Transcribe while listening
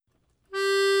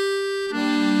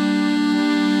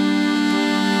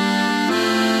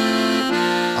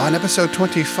On episode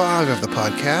 25 of the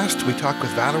podcast, we talk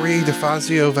with Valerie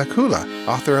DeFazio Vacula,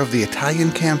 author of The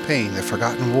Italian Campaign, The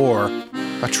Forgotten War,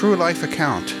 a true-life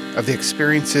account of the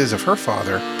experiences of her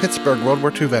father, Pittsburgh World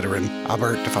War II veteran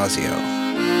Albert DeFazio.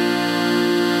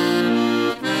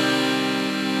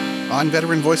 On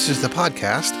Veteran Voices, the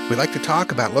podcast, we like to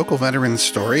talk about local veterans'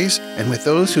 stories, and with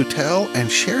those who tell and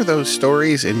share those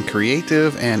stories in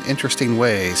creative and interesting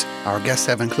ways. Our guests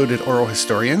have included oral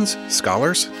historians,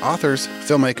 scholars, authors,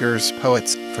 filmmakers,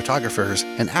 poets, photographers,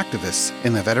 and activists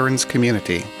in the veterans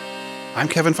community. I'm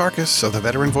Kevin Farkas of the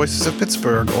Veteran Voices of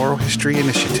Pittsburgh Oral History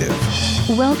Initiative.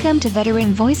 Welcome to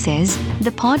Veteran Voices,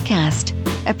 the podcast,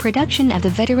 a production of the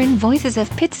Veteran Voices of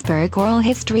Pittsburgh Oral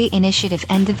History Initiative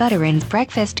and the Veterans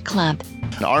Breakfast Club.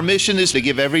 Our mission is to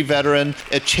give every veteran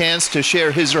a chance to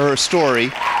share his or her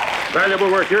story. Valuable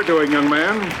work you're doing, young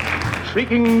man.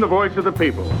 Speaking the voice of the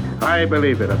people. I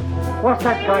believe it. What's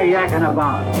that guy yakking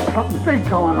about? Something big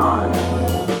going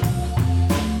on.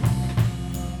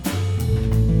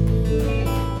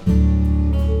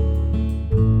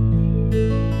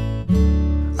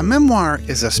 A memoir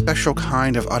is a special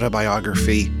kind of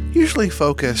autobiography, usually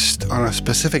focused on a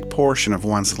specific portion of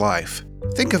one's life.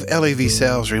 Think of Elie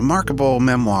Wiesel's remarkable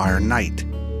memoir, Night,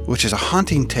 which is a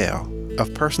haunting tale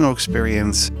of personal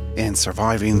experience in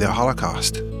surviving the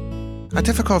Holocaust. A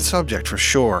difficult subject for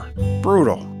sure,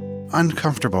 brutal,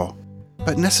 uncomfortable,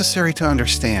 but necessary to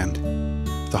understand.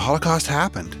 The Holocaust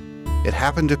happened. It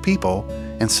happened to people,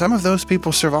 and some of those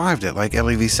people survived it, like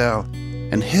Elie Wiesel.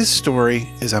 And his story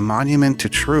is a monument to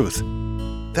truth.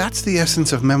 That's the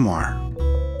essence of memoir.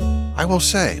 I will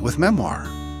say, with memoir,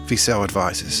 Wiesel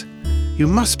advises, you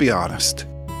must be honest.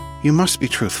 You must be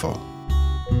truthful.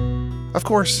 Of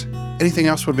course, anything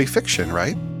else would be fiction,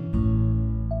 right?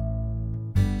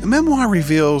 A memoir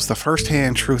reveals the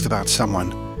first-hand truth about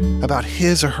someone, about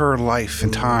his or her life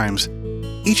and times.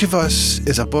 Each of us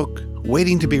is a book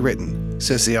waiting to be written,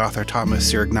 says the author Thomas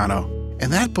Sirignano.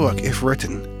 And that book, if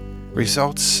written,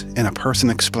 results in a person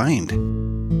explained.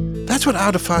 That's what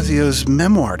Al DeFazio's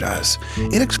memoir does.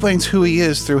 It explains who he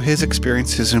is through his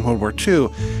experiences in World War II.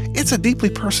 It's a deeply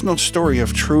personal story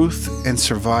of truth and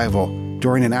survival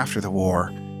during and after the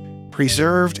war,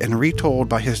 preserved and retold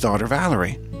by his daughter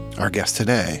Valerie, our guest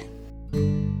today.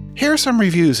 Here are some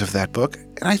reviews of that book,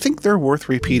 and I think they're worth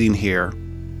repeating here.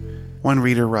 One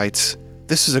reader writes,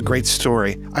 "This is a great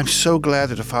story. I'm so glad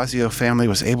the DeFazio family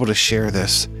was able to share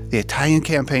this. The Italian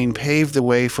Campaign paved the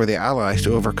way for the Allies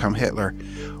to overcome Hitler.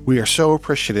 We are so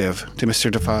appreciative to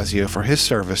Mr. DeFazio for his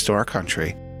service to our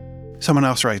country." Someone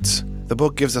else writes, "The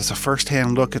book gives us a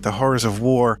first-hand look at the horrors of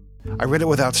war. I read it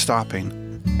without stopping."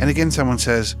 And again someone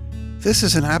says, "This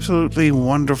is an absolutely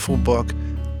wonderful book,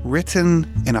 written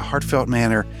in a heartfelt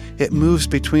manner. It moves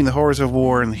between the horrors of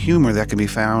war and the humor that can be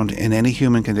found in any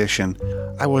human condition.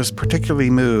 I was particularly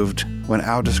moved when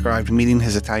Al described meeting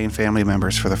his Italian family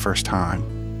members for the first time."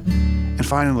 And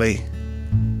finally,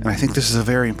 and I think this is a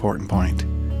very important point,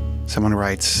 someone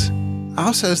writes,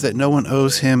 "Al says that no one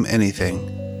owes him anything,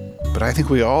 but I think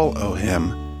we all owe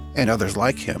him, and others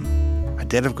like him, a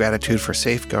debt of gratitude for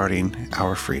safeguarding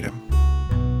our freedom."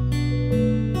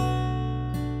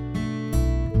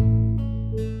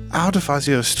 Al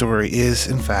DeFazio's story is,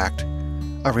 in fact,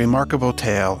 a remarkable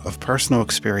tale of personal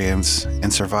experience in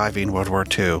surviving World War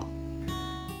II.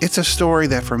 It's a story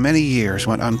that for many years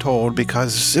went untold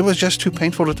because it was just too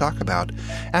painful to talk about.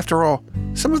 After all,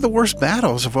 some of the worst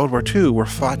battles of World War II were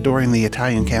fought during the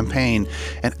Italian Campaign,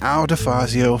 and Al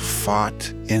DeFazio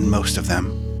fought in most of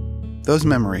them. Those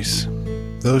memories,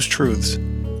 those truths,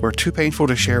 were too painful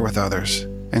to share with others,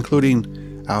 including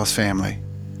Al's family.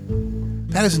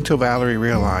 That is until Valerie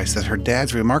realized that her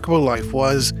dad's remarkable life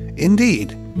was,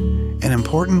 indeed, an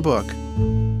important book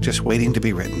just waiting to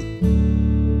be written.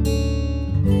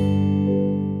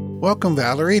 Welcome,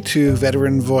 Valerie, to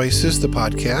Veteran Voices, the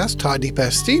podcast. Todd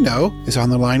DiPastino is on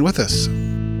the line with us.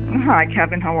 Hi,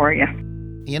 Kevin. How are you?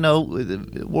 You know,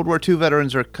 World War II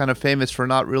veterans are kind of famous for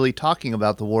not really talking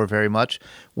about the war very much.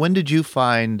 When did you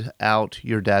find out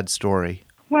your dad's story?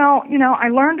 Well, I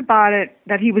learned about it,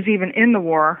 that he was even in the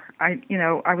war. I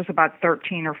was about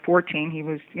 13 or 14. He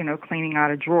was, cleaning out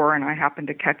a drawer, and I happened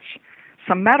to catch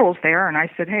some medals there. And I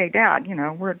said, "Hey, Dad,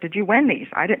 where did you win these?"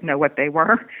 I didn't know what they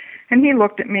were. And he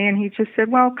looked at me and he just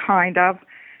said, "Well, kind of."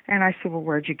 And I said, "Well,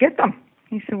 where'd you get them?"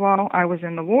 He said, "Well, I was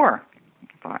in the war."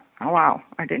 I thought, "Oh, wow,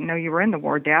 I didn't know you were in the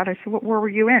war, Dad." I said, "What war were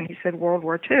you in?" He said, "World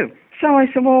War II." So I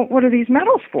said, "Well, what are these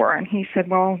medals for?" And he said,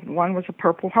 "Well, one was a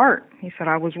Purple Heart." He said,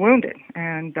 "I was wounded."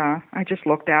 And I just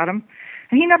looked at him.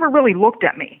 And he never really looked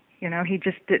at me. He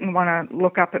just didn't want to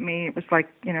look up at me. It was like,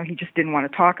 he just didn't want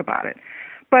to talk about it.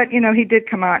 But, he did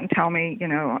come out and tell me,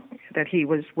 that he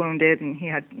was wounded and he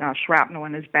had shrapnel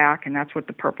in his back, and that's what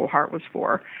the Purple Heart was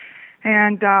for.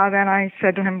 And then I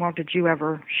said to him, well, did you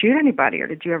ever shoot anybody or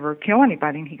did you ever kill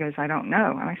anybody? And he goes, I don't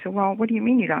know. And I said, well, what do you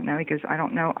mean you don't know? He goes, I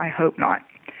don't know. I hope not.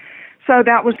 So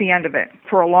that was the end of it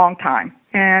for a long time.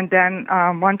 And then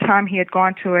one time he had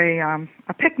gone to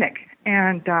a picnic,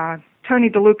 and Tony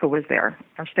DeLuca was there,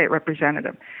 our state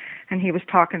representative. And he was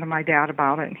talking to my dad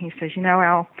about it. And he says,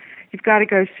 Al, you've got to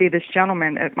go see this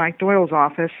gentleman at Mike Doyle's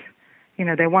office.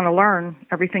 They want to learn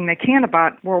everything they can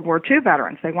about World War II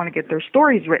veterans. They want to get their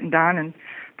stories written down and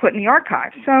put in the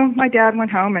archives. So my dad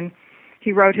went home and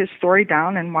he wrote his story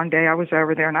down, and one day I was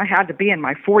over there, and I had to be in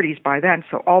my 40s by then,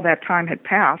 so all that time had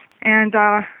passed. And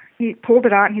he pulled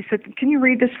it out and he said, can you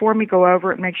read this for me, go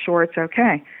over it, make sure it's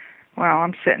okay? Well,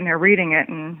 I'm sitting there reading it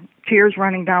and tears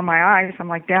running down my eyes. I'm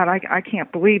like, Dad, I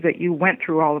can't believe that you went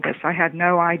through all of this. I had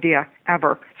no idea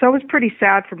ever. So it was pretty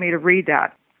sad for me to read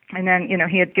that. And then,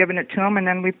 he had given it to him, and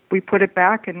then we put it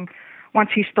back. And once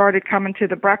he started coming to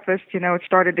the breakfast, it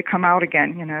started to come out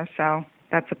again, So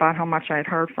that's about how much I had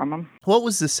heard from him. What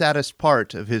was the saddest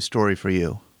part of his story for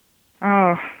you?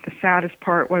 Oh, the saddest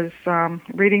part was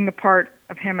reading the part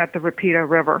of him at the Rapido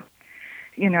River.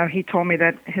 He told me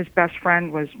that his best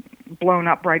friend was blown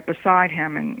up right beside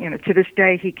him, and, to this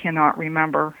day he cannot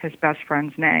remember his best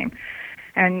friend's name.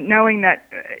 And knowing that,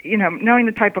 knowing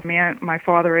the type of man my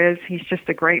father is, he's just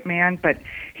a great man, but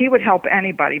he would help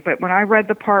anybody. But when I read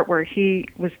the part where he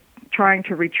was trying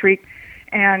to retreat,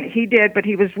 and he did, but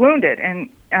he was wounded, and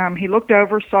he looked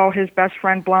over, saw his best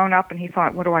friend blown up, and he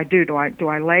thought, what do I do? Do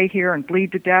I lay here and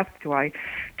bleed to death? Do I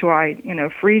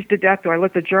freeze to death? Do I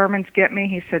let the Germans get me?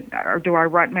 He said, or do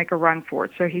I make a run for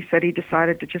it? So he said he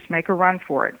decided to just make a run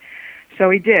for it. So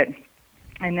he did.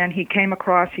 And then he came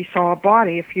across, he saw a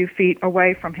body a few feet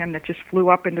away from him that just flew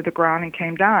up into the ground and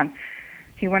came down.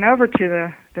 He went over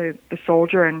to the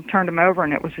soldier and turned him over,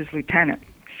 and it was his lieutenant.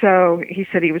 So he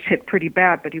said he was hit pretty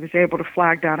bad, but he was able to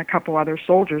flag down a couple other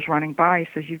soldiers running by. He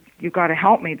says, you got to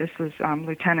help me. This is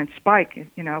Lieutenant Spike.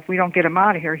 If we don't get him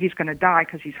out of here, he's going to die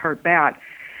because he's hurt bad.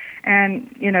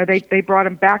 And, they brought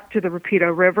him back to the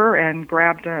Rapido River and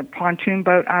grabbed a pontoon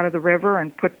boat out of the river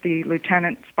and put the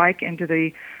Lieutenant Spike into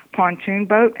the pontoon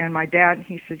boat. And my dad,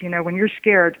 he says, when you're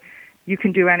scared, you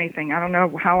can do anything. I don't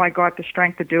know how I got the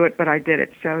strength to do it, but I did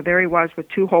it. So there he was with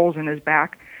 2 holes in his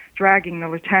back, dragging the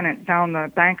lieutenant down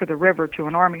the bank of the river to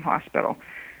an army hospital.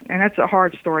 And that's a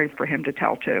hard story for him to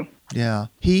tell, too. Yeah.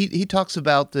 He talks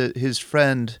about his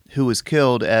friend who was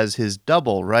killed as his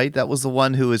double, right? That was the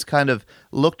one who was kind of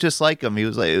looked just like him. It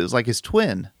was like his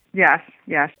twin. Yes.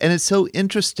 And it's so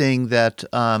interesting that,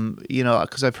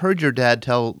 because I've heard your dad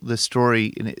tell this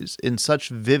story in such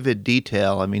vivid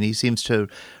detail. I mean, he seems to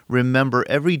remember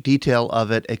every detail of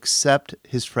it except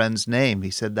his friend's name.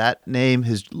 He said that name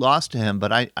is lost to him,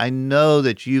 but I know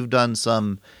that you've done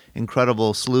some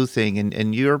incredible sleuthing,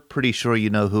 and you're pretty sure you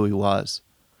know who he was.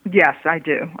 Yes, I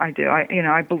do.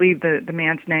 I believe the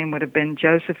man's name would have been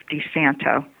Joseph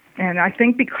DeSanto. And I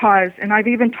think because, and I've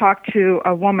even talked to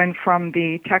a woman from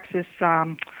the Texas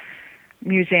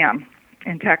Museum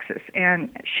in Texas,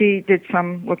 and she did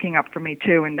some looking up for me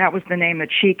too, and that was the name that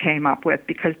she came up with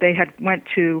because they had went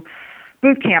to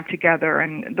boot camp together,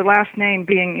 and the last name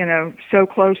being, so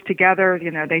close together,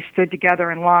 they stood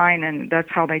together in line, and that's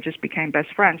how they just became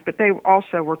best friends. But they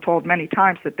also were told many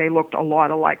times that they looked a lot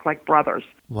alike, like brothers.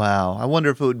 Wow. I wonder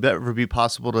if it would ever be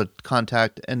possible to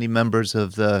contact any members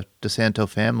of the DeSanto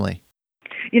family.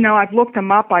 I've looked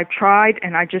them up, I've tried,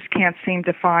 and I just can't seem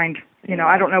to find,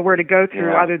 I don't know where to go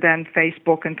through other than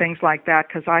Facebook and things like that,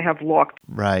 because I have looked.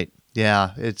 Right.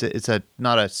 Yeah. It's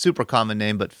not a super common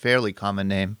name, but fairly common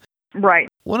name. Right.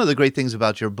 One of the great things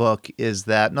about your book is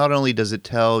that not only does it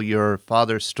tell your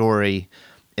father's story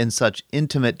in such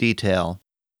intimate detail,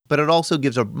 but it also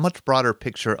gives a much broader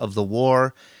picture of the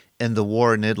war and the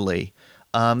war in Italy.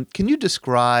 Can you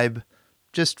describe,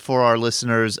 just for our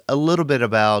listeners, a little bit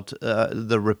about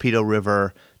the Rapido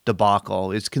River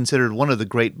debacle? It's considered one of the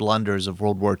great blunders of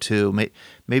World War II,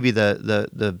 maybe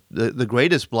the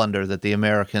greatest blunder that the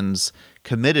Americans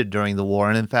committed during the war.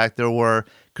 And in fact, there were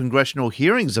congressional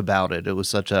hearings about it. It was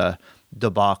such a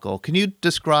debacle. Can you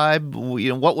describe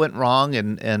what went wrong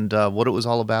and what it was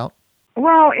all about?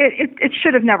 Well, it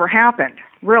should have never happened,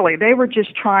 really. They were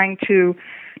just trying to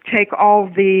take all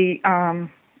the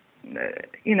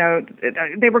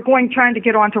they were trying to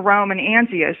get onto Rome and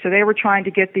Anzio, so they were trying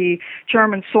to get the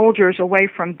German soldiers away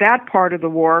from that part of the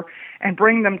war and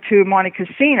bring them to Monte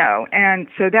Cassino. And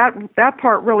so that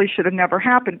part really should have never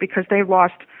happened because they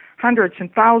lost hundreds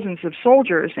and thousands of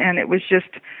soldiers, and it was just,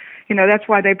 that's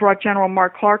why they brought General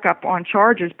Mark Clark up on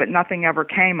charges, but nothing ever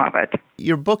came of it.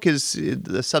 Your book is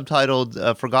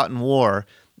subtitled Forgotten War,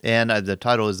 and the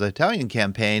title is The Italian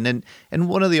Campaign. And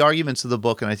one of the arguments of the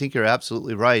book, and I think you're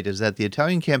absolutely right, is that the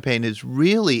Italian Campaign is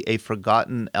really a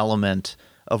forgotten element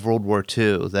of World War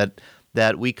II,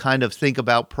 that we kind of think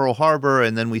about Pearl Harbor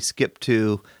and then we skip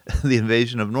to the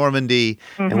invasion of Normandy,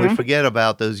 and we forget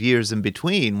about those years in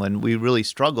between when we really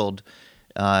struggled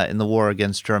in the war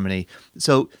against Germany.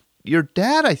 So your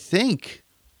dad, I think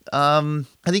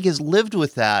has lived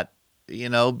with that,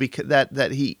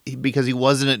 because he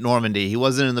wasn't at Normandy, he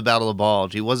wasn't in the Battle of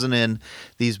Bulge, he wasn't in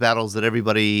these battles that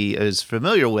everybody is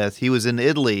familiar with. He was in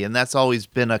Italy, and that's always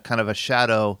been a kind of a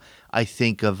shadow, I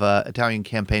think, of Italian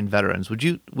campaign veterans. Would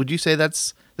you say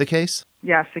that's the case?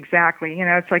 Yes, exactly.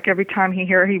 It's like every time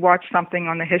he watched something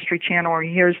on the History Channel, or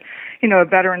he hears, a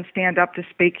veteran stand up to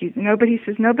speak,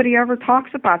 nobody ever talks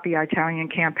about the Italian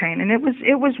campaign, and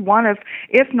it was one of,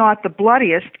 if not the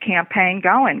bloodiest campaign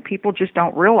going. People just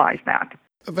don't realize that.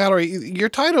 Valerie, your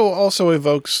title also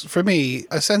evokes, for me,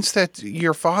 a sense that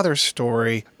your father's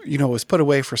story, was put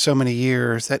away for so many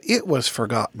years that it was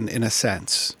forgotten in a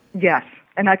sense. Yes,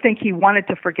 and I think he wanted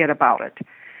to forget about it.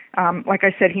 Like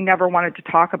I said, he never wanted to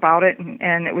talk about it,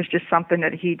 and it was just something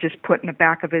that he just put in the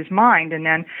back of his mind. And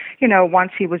then,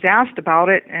 once he was asked about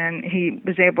it and he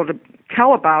was able to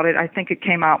tell about it, I think it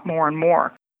came out more and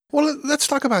more. Well, let's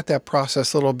talk about that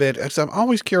process a little bit. I'm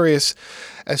always curious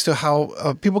as to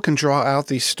how people can draw out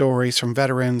these stories from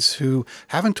veterans who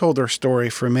haven't told their story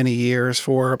for many years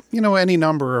for, any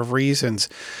number of reasons.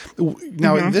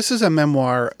 Now, this is a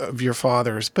memoir of your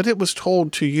father's, but it was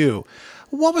told to you.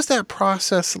 What was that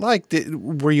process like?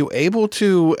 Were you able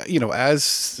to, as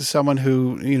someone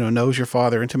who, knows your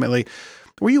father intimately,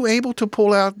 were you able to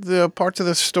pull out the parts of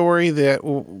the story that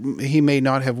he may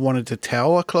not have wanted to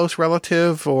tell a close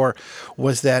relative, or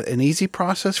was that an easy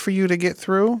process for you to get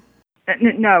through?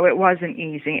 No, it wasn't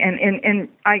easy. And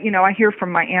I hear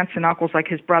from my aunts and uncles, like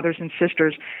his brothers and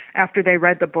sisters, after they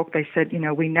read the book, they said,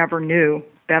 we never knew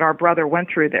that our brother went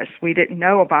through this. We didn't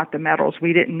know about the medals.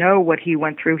 We didn't know what he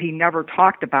went through. He never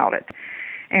talked about it.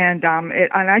 And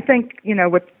I think,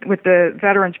 with the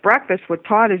Veterans Breakfast, what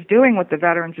Todd is doing with the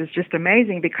veterans is just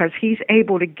amazing, because he's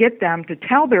able to get them to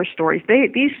tell their stories.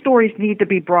 These stories need to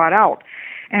be brought out.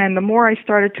 And the more I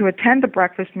started to attend the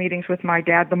breakfast meetings with my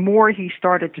dad, the more he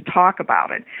started to talk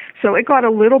about it. So it got a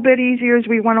little bit easier as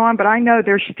we went on, but I know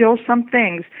there's still some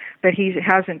things that he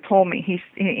hasn't told me.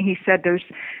 He said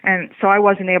and so I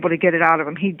wasn't able to get it out of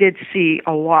him. He did see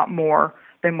a lot more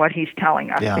than what he's telling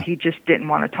us, but he just didn't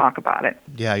want to talk about it.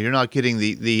 Yeah, you're not getting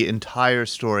the entire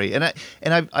story. And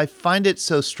I find it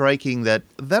so striking that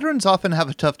veterans often have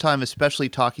a tough time, especially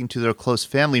talking to their close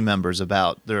family members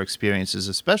about their experiences,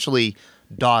 especially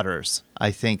daughters. I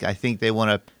think they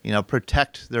want to,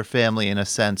 protect their family in a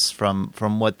sense from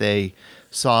what they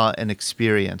saw and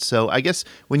experienced. So I guess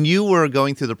when you were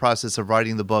going through the process of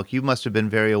writing the book, you must have been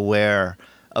very aware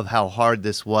of how hard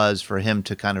this was for him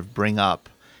to kind of bring up.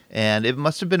 And it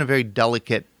must have been a very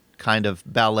delicate kind of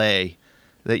ballet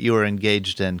that you were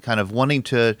engaged in, kind of wanting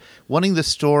the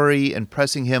story and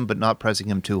pressing him, but not pressing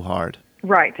him too hard.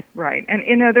 Right.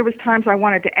 And, there was times I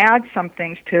wanted to add some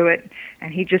things to it,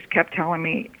 and he just kept telling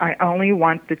me, I only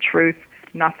want the truth,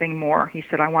 nothing more. He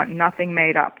said, I want nothing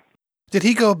made up. Did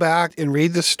he go back and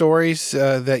read the stories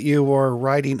that you were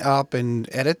writing up and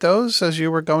edit those as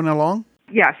you were going along?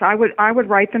 Yes, I would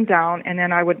write them down, and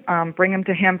then I would bring them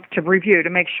to him to review to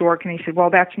make sure. And he said, well,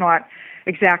 that's not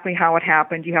exactly how it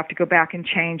happened. You have to go back and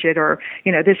change it, or,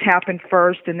 this happened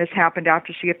first and this happened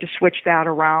after, so you have to switch that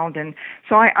around. And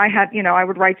so I had, I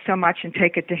would write so much and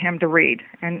take it to him to read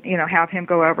and, have him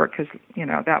go over it, because,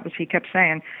 he kept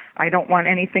saying, I don't want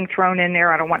anything thrown in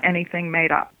there. I don't want anything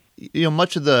made up.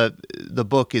 Much of the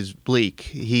book is bleak.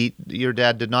 Your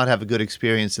dad did not have a good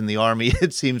experience in the Army,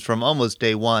 it seems, from almost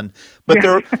day one. But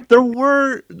there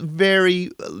were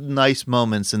very nice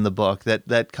moments in the book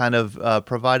that kind of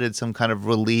provided some kind of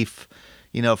relief,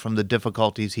 from the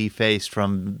difficulties he faced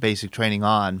from basic training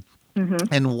on.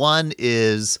 Mm-hmm. And one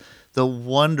is the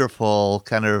wonderful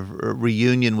kind of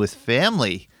reunion with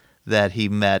family that he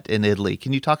met in Italy.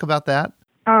 Can you talk about that?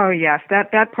 Oh, yes.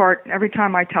 That part, every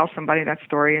time I tell somebody that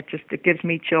story, it gives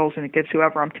me chills, and it gives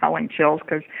whoever I'm telling chills,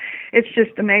 because it's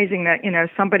just amazing that,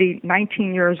 somebody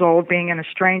 19 years old being in a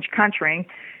strange country,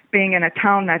 being in a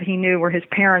town that he knew where his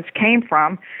parents came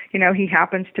from, he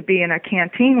happens to be in a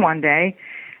canteen one day,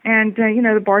 and,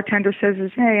 the bartender says,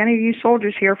 hey, any of you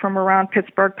soldiers here from around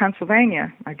Pittsburgh,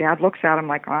 Pennsylvania? My dad looks at him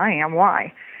like, I am,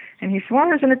 why? And he said, well,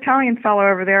 there's an Italian fellow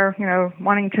over there,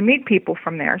 wanting to meet people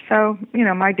from there. So,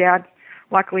 my dad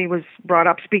luckily was brought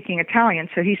up speaking Italian,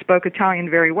 so he spoke Italian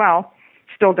very well,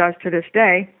 still does to this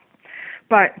day.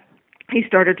 But he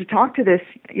started to talk to this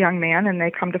young man, and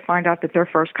they come to find out that they're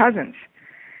first cousins.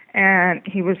 And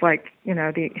he was like,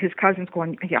 his cousin's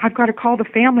going, yeah, I've got to call the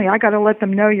family. I got to let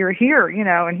them know you're here,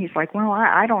 And he's like, well,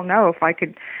 I don't know if I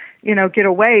could, get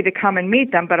away to come and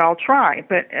meet them, but I'll try.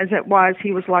 But as it was,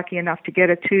 he was lucky enough to get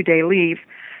a 2-day leave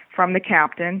from the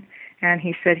captain. And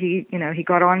he said he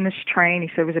got on this train. He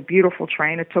said it was a beautiful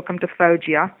train. It took him to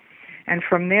Foggia. And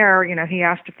from there, he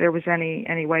asked if there was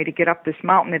any way to get up this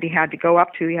mountain that he had to go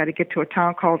up to. He had to get to a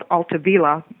town called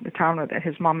Altavilla, the town that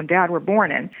his mom and dad were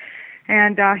born in.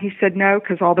 And he said no,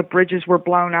 because all the bridges were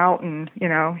blown out, and,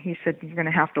 he said, you're going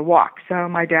to have to walk. So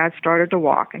my dad started to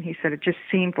walk, and he said it just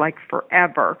seemed like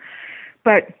forever.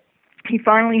 But he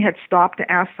finally had stopped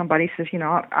to ask somebody. He says,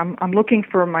 I'm looking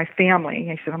for my family.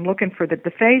 He said, I'm looking for the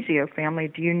DeFazio family.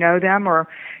 Do you know them, or,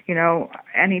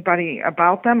 anybody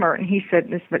about them? And he said,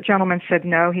 the gentleman said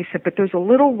no. He said, but there's a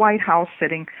little white house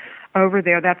sitting over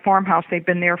there, that farmhouse. They've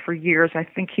been there for years. I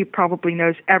think he probably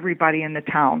knows everybody in the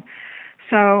town.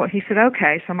 So he said,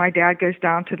 okay. So my dad goes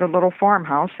down to the little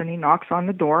farmhouse, and he knocks on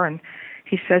the door, and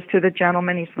he says to the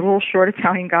gentleman, he's a little short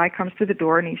Italian guy, comes to the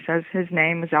door, and he says his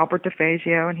name was Albert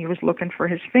DeFazio, and he was looking for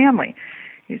his family.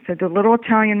 He said the little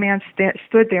Italian man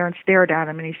stood there and stared at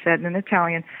him, and he said in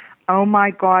Italian, oh my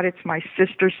God, it's my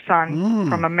sister's son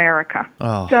from America.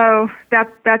 Oh. So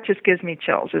that just gives me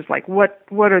chills. It's like, what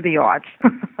are the odds?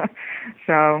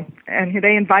 So, and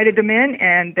they invited him in,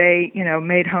 and they,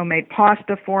 made homemade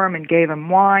pasta for him and gave him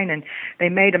wine, and they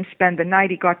made him spend the night.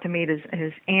 He got to meet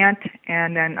his aunt,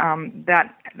 and then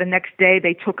the next day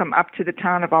they took him up to the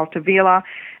town of Altavilla,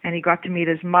 and he got to meet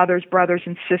his mother's brothers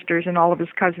and sisters and all of his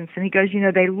cousins. And he goes,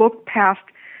 they looked past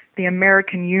the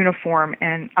American uniform,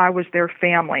 and I was their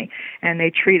family, and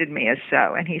they treated me as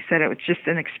so. And he said it was just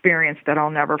an experience that I'll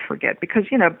never forget, because,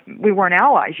 we weren't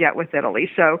allies yet with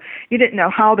Italy, so you didn't know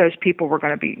how those people were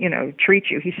going to be, treat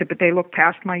you. He said, but they looked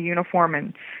past my uniform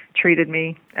and treated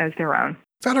me as their own.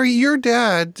 Valerie, your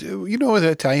dad, was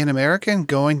Italian-American,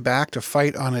 going back to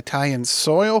fight on Italian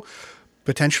soil,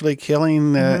 potentially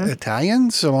killing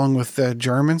Italians along with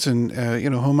Germans and,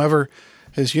 whomever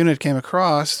his unit came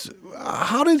across.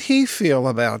 How did he feel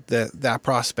about that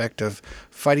prospect of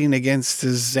fighting against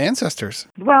his ancestors?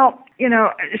 Well,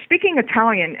 speaking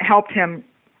Italian helped him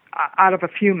out of a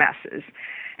few messes.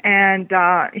 And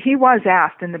he was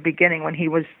asked in the beginning when he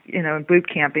was, in boot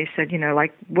camp, he said,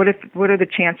 what are the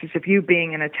chances of you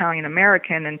being an Italian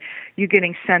American and you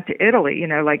getting sent to Italy?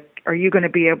 Are you going to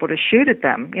be able to shoot at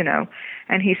them?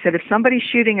 And he said, if somebody's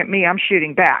shooting at me, I'm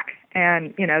shooting back.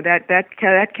 And,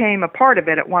 that came a part of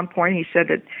it at one point. He said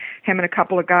that him and a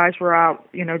couple of guys were out,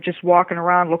 just walking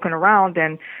around, looking around,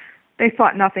 and they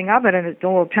thought nothing of it. And the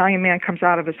little Italian man comes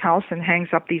out of his house and hangs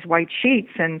up these white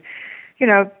sheets, and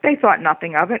they thought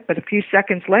nothing of it, but a few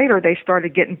seconds later, they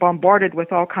started getting bombarded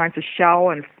with all kinds of shell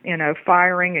and,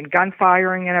 firing and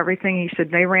gunfiring and everything. He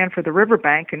said they ran for the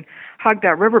riverbank and hugged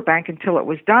that riverbank until it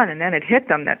was done, and then it hit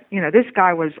them that, this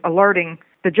guy was alerting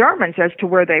the Germans as to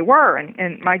where they were.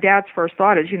 And my dad's first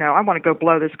thought is, I want to go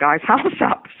blow this guy's house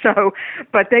up. So,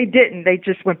 but they didn't. They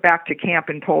just went back to camp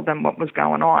and told them what was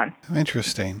going on.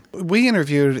 Interesting. We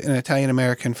interviewed an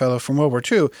Italian-American fellow from World War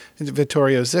II,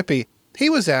 Vittorio Zippi. He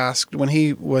was asked when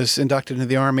he was inducted into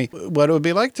the Army what it would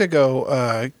be like to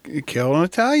go kill an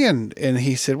Italian, and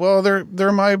he said, "Well,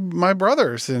 they're my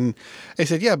brothers." And they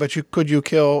said, "Yeah, but could you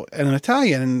kill an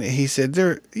Italian?" And he said,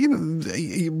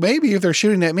 maybe if they're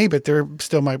shooting at me, but they're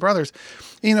still my brothers."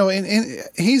 And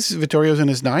Vittorio's in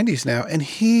his 90s now, and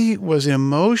he was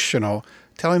emotional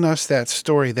telling us that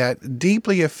story that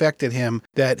deeply affected him,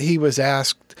 that he was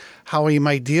asked how he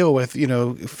might deal with,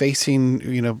 facing,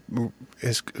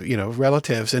 his,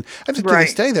 relatives. And I think to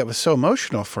this day, that was so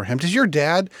emotional for him. Does your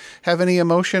dad have any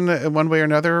emotion one way or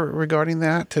another regarding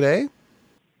that today?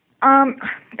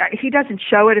 He doesn't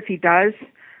show it if he does.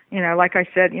 Like I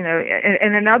said,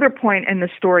 and another point in the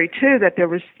story too, that there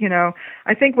was,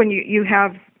 I think when you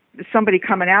have somebody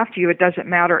coming after you, it doesn't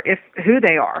matter who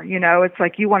they are. It's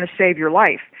like you want to save your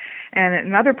life. And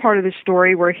another part of the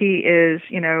story where he is,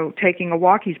 taking a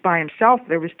walk, he's by himself.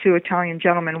 There was 2 Italian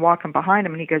gentlemen walking behind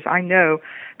him, and he goes, I know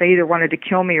they either wanted to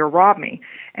kill me or rob me.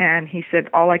 And he said,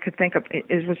 all I could think of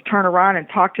was turn around and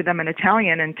talk to them in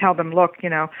Italian and tell them, look,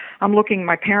 I'm looking,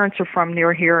 my parents are from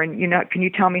near here, and, can you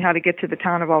tell me how to get to the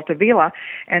town of Altavilla?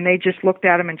 And they just looked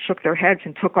at him and shook their heads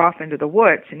and took off into the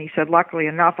woods. And he said, luckily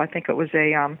enough, I think it was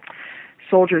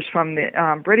soldiers from the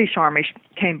British Army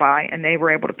came by, and they were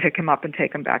able to pick him up and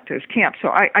take him back to his camp. So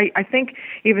I think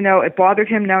even though it bothered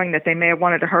him knowing that they may have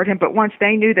wanted to hurt him, but once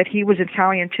they knew that he was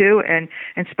Italian too and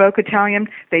spoke Italian,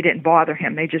 they didn't bother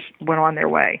him. They just went on their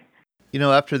way. You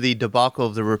know, after the debacle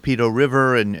of the Rapido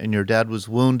River and your dad was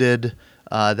wounded,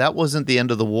 that wasn't the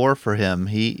end of the war for him.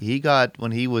 He got,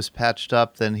 when he was patched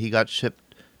up, then he got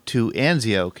shipped to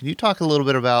Anzio. Can you talk a little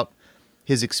bit about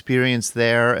his experience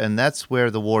there? And that's where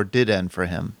the war did end for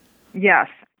him. Yes.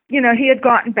 You know, he had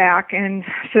gotten back, and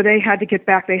so they had to get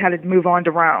back. They had to move on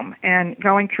to Rome. And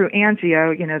going through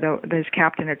Anzio, you know, his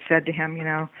captain had said to him, you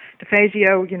know,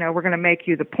 DeFazio, you know, we're going to make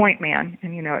you the point man.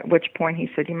 And, you know, at which point he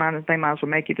said, they might as well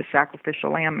make you the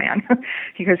sacrificial lamb man.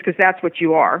 He goes, because that's what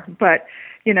you are. But,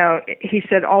 you know, he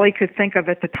said all he could think of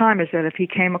at the time is that if he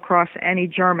came across any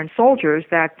German soldiers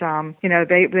that, you know,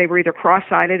 they were either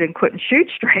cross-eyed and couldn't shoot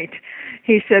straight.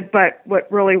 He said, but what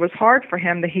really was hard for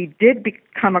him, that he did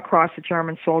come across a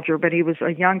German soldier, but he was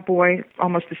a young boy,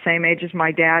 almost the same age as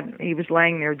my dad. He was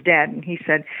laying there dead, and he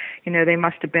said, you know, they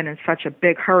must have been in such a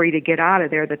big hurry to get out of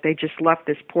there that they just left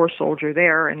this poor soldier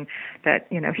there, and that,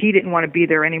 you know, he didn't want to be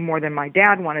there any more than my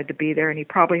dad wanted to be there, and he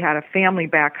probably had a family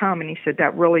back home, and he said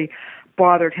that really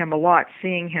bothered him a lot,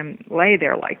 seeing him lay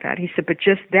there like that. He said, but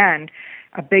just then,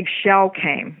 a big shell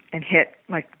came and hit,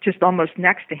 like, just almost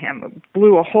next to him. It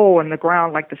blew a hole in the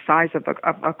ground like the size of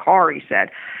a car, he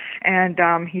said.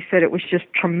 And he said it was just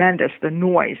tremendous, the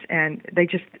noise. And they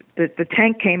just, the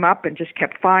tank came up and just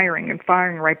kept firing and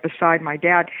firing right beside my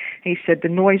dad. And he said the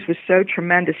noise was so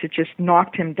tremendous, it just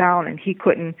knocked him down, and he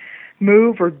couldn't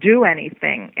move or do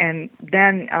anything. And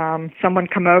then someone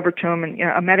come over to him, and, you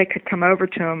know, a medic had come over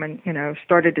to him and, you know,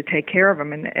 started to take care of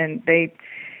him. And they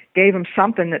gave him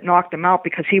something that knocked him out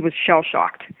because he was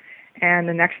shell-shocked. And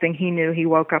the next thing he knew, he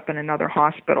woke up in another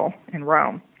hospital in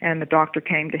Rome. And the doctor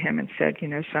came to him and said, you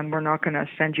know, son, we're not going to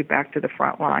send you back to the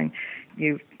front line.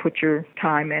 You've put your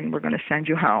time in. We're going to send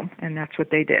you home. And that's what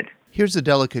they did. Here's a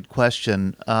delicate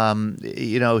question.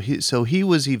 You know, so he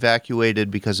was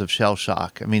evacuated because of shell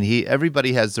shock. I mean,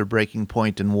 everybody has their breaking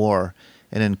point in war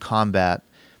and in combat.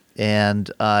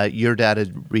 And your dad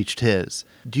had reached his.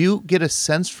 Do you get a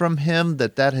sense from him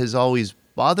that has always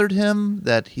bothered him,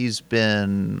 that he's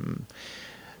been,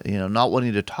 you know, not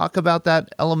wanting to talk about that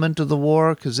element of the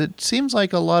war? Because it seems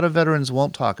like a lot of veterans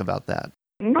won't talk about that.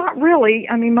 Not really.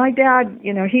 I mean, my dad,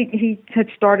 you know, he had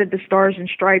started the Stars and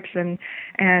Stripes and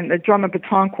the Drum and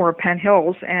Baton Corps of Penn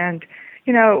Hills, and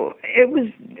you know, it was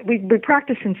we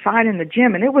practiced inside in the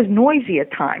gym, and it was noisy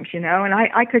at times, you know, and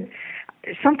I could.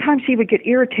 Sometimes he would get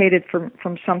irritated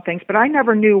from some things, but I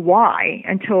never knew why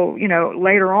until, you know,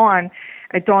 later on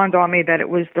it dawned on me that it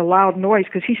was the loud noise,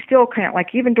 because he still can't,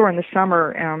 like, even during the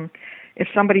summer, if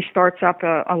somebody starts up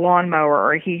a lawnmower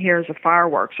or he hears a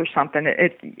fireworks or something,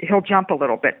 he'll jump a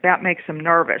little bit. That makes him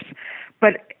nervous.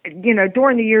 But, you know,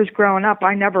 during the years growing up,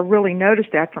 I never really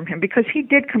noticed that from him, because he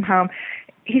did come home.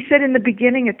 He said in the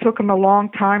beginning it took him a long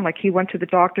time. Like, he went to the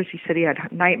doctors. He said he had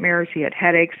nightmares, he had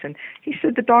headaches, and he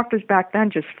said the doctors back then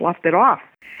just fluffed it off.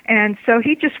 And so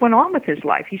he just went on with his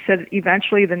life. He said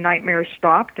eventually the nightmares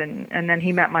stopped, and then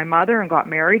he met my mother and got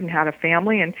married and had a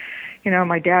family. And, you know,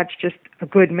 my dad's just a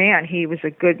good man. He was a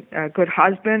good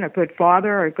husband, a good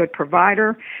father, a good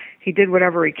provider. He did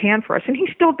whatever he can for us, and he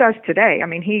still does today. I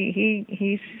mean,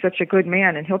 he's such a good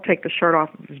man, and he'll take the shirt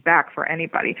off of his back for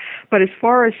anybody. But as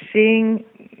far as seeing,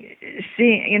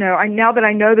 you know, now that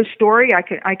I know the story,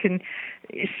 I can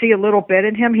see a little bit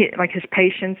in him. Like, his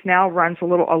patience now runs a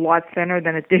lot thinner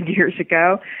than it did years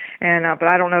ago, and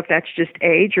but I don't know if that's just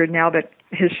age or now that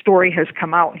his story has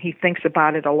come out, and he thinks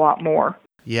about it a lot more.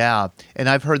 Yeah, and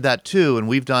I've heard that too.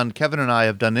 And Kevin and I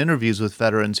have done interviews with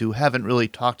veterans who haven't really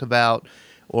talked about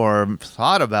or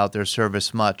thought about their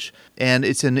service much. And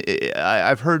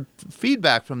I've heard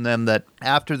feedback from them that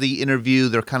after the interview,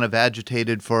 they're kind of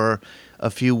agitated for a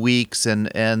few weeks, and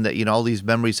that, you know, all these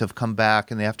memories have come back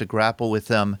and they have to grapple with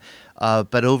them.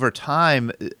 But over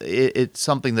time, it's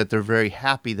something that they're very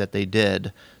happy that they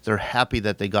did. They're happy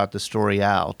that they got the story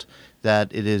out,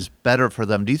 that it is better for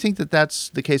them. Do you think that that's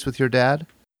the case with your dad?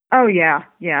 Oh, yeah.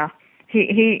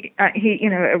 He you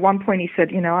know, at one point he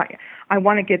said, you know, I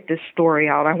want to get this story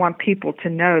out. I want people to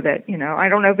know that, you know, I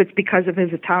don't know if it's because of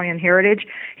his Italian heritage.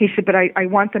 He said, but I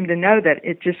want them to know that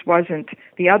it just wasn't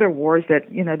the other wars,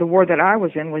 that, you know, the war that I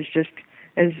was in was just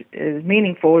as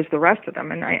meaningful as the rest of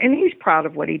them. And he's proud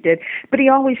of what he did. But he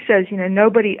always says, you know,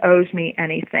 nobody owes me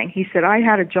anything. He said, I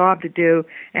had a job to do,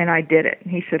 and I did it.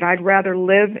 He said, I'd rather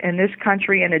live in this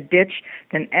country in a ditch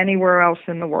than anywhere else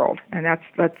in the world. And that's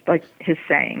like his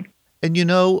saying. And he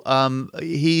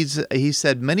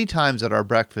said many times at our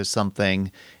breakfast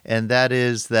something, and that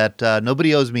is that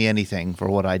nobody owes me anything for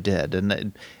what I did.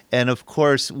 And of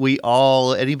course,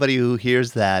 anybody who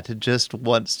hears that just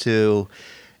wants to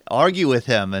argue with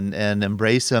him and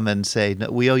embrace him and say,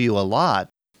 no, we owe you a lot.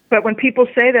 But when people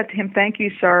say that to him, thank you,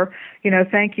 sir,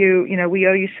 thank you, we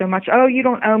owe you so much. Oh, you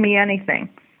don't owe me anything.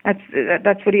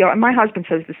 That's what he. My husband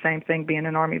says the same thing, being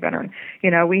an Army veteran.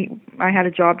 I had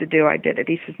a job to do. I did it.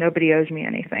 He says nobody owes me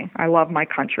anything. I love my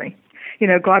country.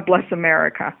 God bless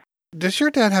America. Does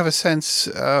your dad have a sense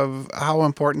of how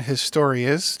important his story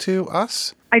is to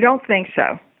us? I don't think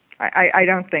so. I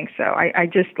don't think so. I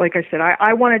just, like I said,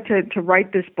 I wanted to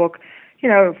write this book,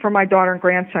 for my daughter and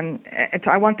grandson.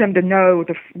 I want them to know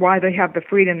why they have the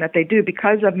freedom that they do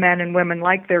because of men and women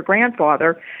like their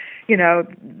grandfather.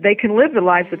 They can live the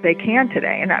lives that they can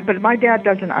today. But my dad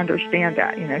doesn't understand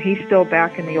that. He's still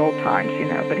back in the old times,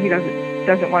 but he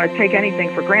doesn't want to take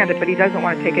anything for granted, but he doesn't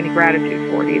want to take any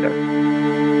gratitude for it either.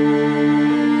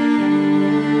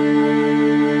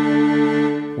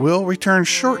 We'll return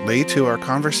shortly to our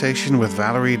conversation with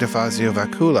Valerie DeFazio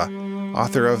Vacula,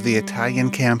 author of The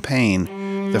Italian Campaign,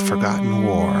 The Forgotten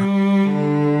War.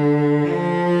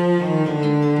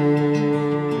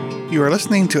 You are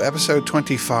listening to episode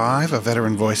 25 of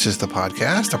Veteran Voices, the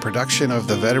podcast, a production of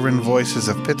the Veteran Voices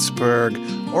of Pittsburgh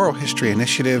Oral History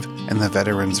Initiative and the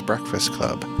Veterans Breakfast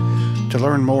Club. To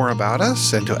learn more about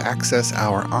us and to access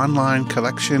our online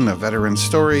collection of veteran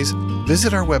stories,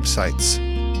 visit our websites,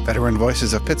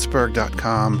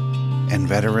 veteranvoicesofpittsburgh.com and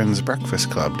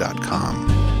veteransbreakfastclub.com.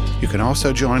 You can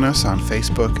also join us on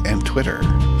Facebook and Twitter.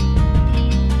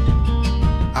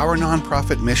 Our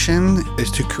nonprofit mission is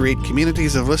to create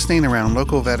communities of listening around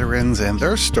local veterans and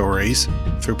their stories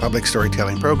through public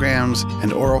storytelling programs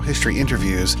and oral history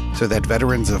interviews so that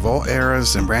veterans of all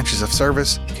eras and branches of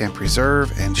service can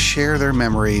preserve and share their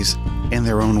memories in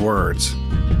their own words.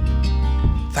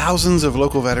 Thousands of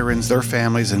local veterans, their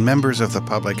families, and members of the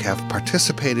public have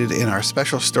participated in our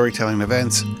special storytelling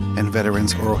events and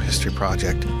Veterans Oral History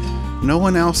Project. No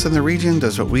one else in the region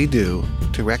does what we do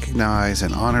to recognize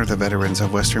and honor the veterans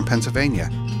of Western Pennsylvania,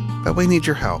 but we need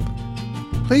your help.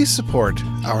 Please support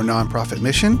our nonprofit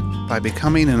mission by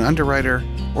becoming an underwriter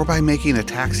or by making a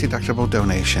tax-deductible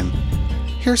donation.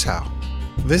 Here's how.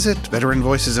 Visit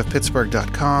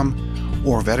veteranvoicesofpittsburgh.com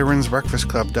or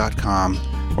veteransbreakfastclub.com,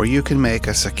 where you can make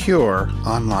a secure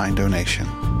online donation.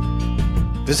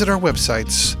 Visit our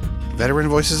websites,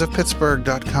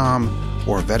 veteranvoicesofpittsburgh.com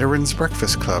or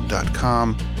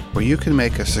veteransbreakfastclub.com, where you can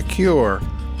make a secure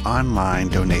online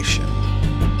donation.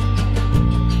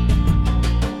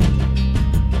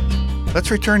 Let's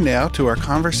return now to our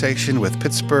conversation with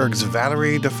Pittsburgh's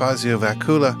Valerie DeFazio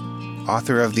Vacula,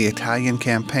 author of The Italian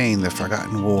Campaign, The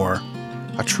Forgotten War,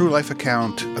 a true life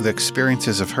account of the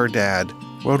experiences of her dad,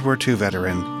 World War II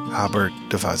veteran Albert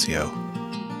DeFazio.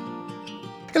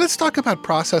 Hey, let's talk about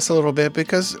process a little bit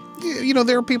because,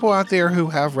 there are people out there who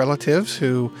have relatives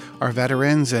who are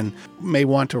veterans and may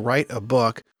want to write a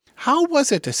book. How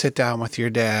was it to sit down with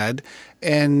your dad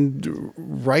and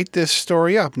write this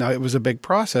story up? Now, it was a big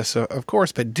process, of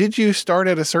course, but did you start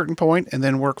at a certain point and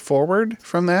then work forward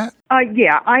from that?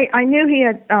 Yeah, I knew he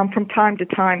had from time to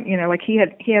time, he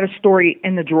had a story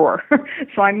in the drawer,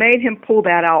 so I made him pull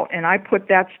that out, and I put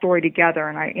that story together,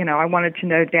 and I wanted to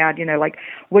know, Dad,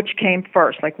 which came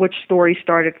first, which story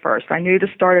started first. I knew to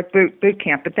start at boot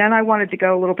camp, but then I wanted to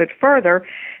go a little bit further,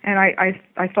 and I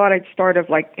thought I'd start of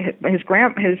his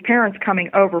parents coming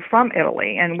over from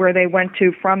Italy and where they went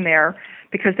to from there.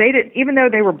 Because they didn't, even though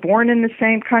they were born in the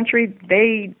same country,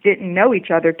 they didn't know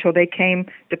each other till they came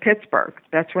to Pittsburgh.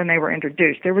 That's when they were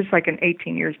introduced. There was an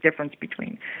 18 years difference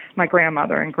between my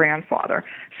grandmother and grandfather.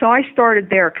 So I started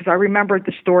there because I remembered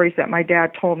the stories that my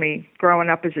dad told me growing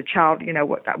up as a child,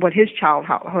 what his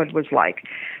childhood was like.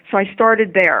 So I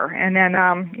started there, and then,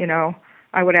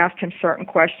 I would ask him certain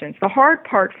questions. The hard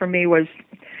part for me was,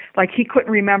 he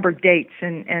couldn't remember dates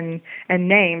and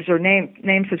names or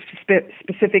names of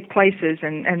specific places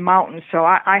and mountains. So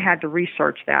I had to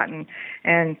research that,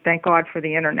 and thank God for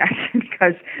the internet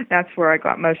because that's where I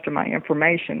got most of my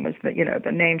information was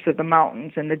the names of the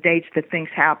mountains and the dates that things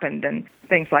happened and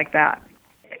things like that.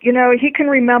 He can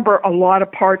remember a lot of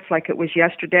parts like it was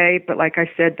yesterday, but like I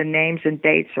said, the names and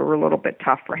dates are a little bit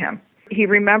tough for him. He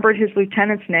remembered his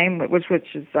lieutenant's name, which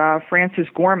is Francis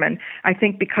Gorman, I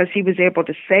think because he was able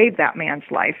to save that man's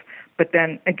life. But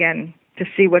then, again, to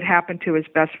see what happened to his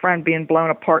best friend being blown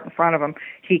apart in front of him,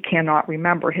 he cannot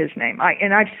remember his name.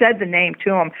 I've said the name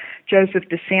to him, Joseph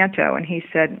DeSanto, and he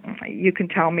said, you can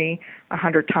tell me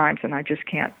 100 times, and I just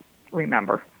can't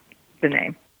remember the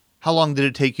name. How long did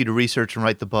it take you to research and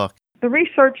write the book? the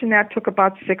research in that took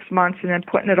about 6 months, and then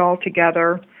putting it all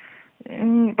together,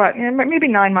 but maybe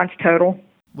 9 months total.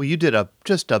 Well, you did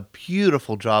just a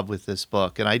beautiful job with this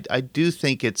book, and I do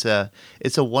think it's a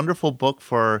wonderful book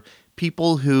for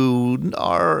people who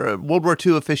are World War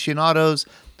II aficionados,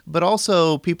 but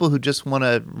also people who just want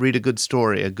to read a good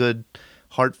story, a good,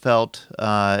 heartfelt,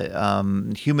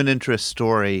 human interest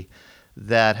story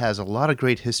that has a lot of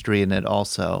great history in it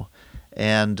also.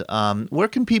 And where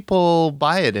can people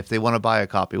buy it if they want to buy a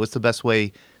copy? What's the best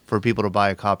way for people to buy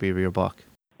a copy of your book?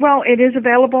 Well, it is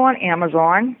available on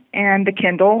Amazon and the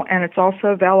Kindle, and it's also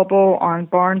available on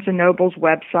Barnes & Noble's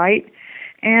website.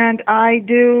 And I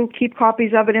do keep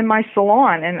copies of it in my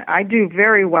salon, and I do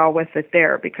very well with it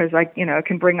there because I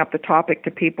can bring up the topic to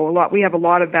people a lot. We have a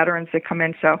lot of veterans that come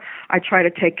in, so I try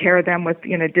to take care of them with,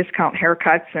 discount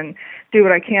haircuts and do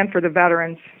what I can for the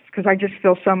veterans because I just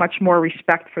feel so much more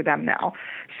respect for them now.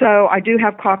 So I do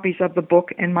have copies of the book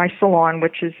in my salon,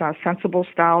 which is Sensible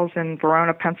Styles in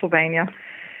Verona, Pennsylvania.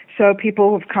 So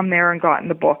people have come there and gotten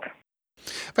the book.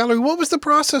 Valerie, what was the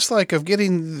process like of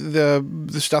getting the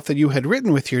stuff that you had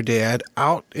written with your dad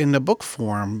out in the book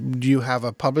form? Do you have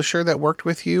a publisher that worked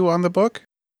with you on the book?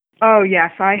 Oh,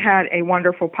 yes. I had a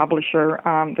wonderful publisher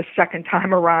the second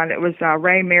time around. It was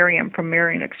Ray Merriam from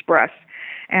Merriam Express,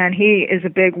 and he is a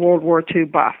big World War II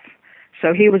buff,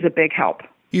 so he was a big help.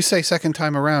 You say second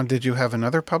time around. Did you have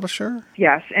another publisher?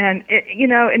 Yes, and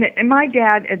and my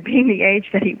dad, at being the age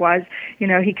that he was,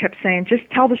 he kept saying, "Just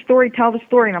tell the story,"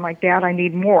 and I'm like, "Dad, I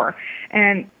need more."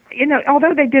 And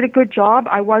although they did a good job,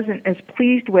 I wasn't as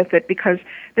pleased with it because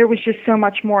there was just so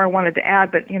much more I wanted to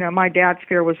add. But my dad's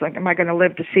fear was like, "Am I going to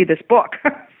live to see this book?"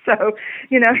 So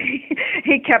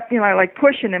he kept like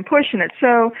pushing it.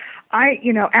 So I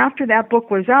after that book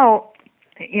was out,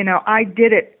 I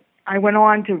did it. I went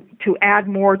on to add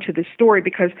more to the story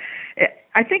because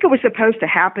I think it was supposed to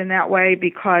happen that way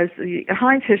because the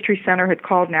Heinz History Center had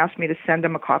called and asked me to send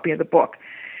them a copy of the book.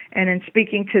 And in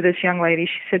speaking to this young lady,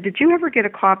 she said, "Did you ever get a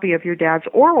copy of your dad's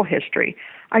oral history?"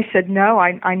 I said, "No,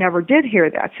 I never did hear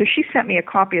that." So she sent me a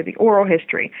copy of the oral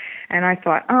history. And I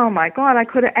thought, oh, my God, I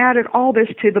could have added all this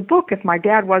to the book if my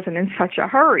dad wasn't in such a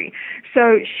hurry.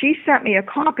 So she sent me a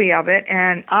copy of it,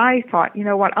 and I thought, you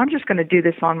know what, I'm just going to do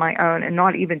this on my own and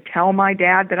not even tell my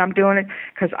dad that I'm doing it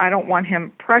because I don't want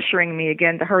him pressuring me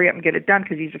again to hurry up and get it done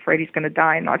because he's afraid he's going to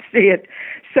die and not see it.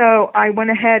 So I went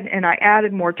ahead and I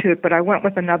added more to it, but I went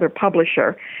with another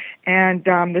publisher. And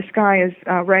this guy is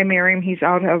Ray Merriam. He's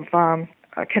out of Vermont.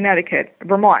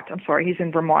 He's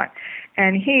in Vermont.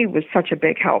 And he was such a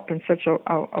big help and such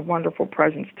a wonderful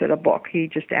presence to the book. He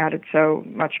just added so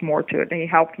much more to it. And he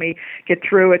helped me get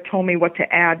through it, told me what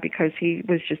to add because he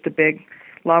was just a big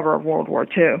lover of World War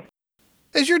II.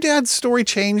 Has your dad's story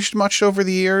changed much over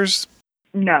the years?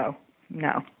 No.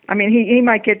 I mean, he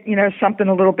might get, something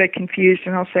a little bit confused,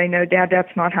 and I'll say, "No, Dad,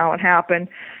 that's not how it happened."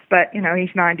 But,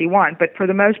 he's 91. But for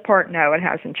the most part, no, it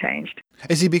hasn't changed.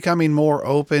 Is he becoming more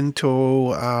open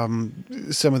to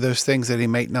some of those things that he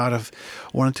might not have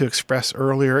wanted to express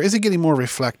earlier? Is he getting more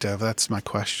reflective? That's my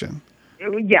question.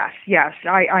 Yes.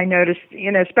 I noticed,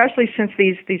 especially since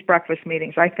these breakfast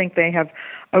meetings, I think they have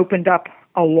opened up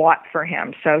a lot for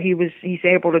him. So he's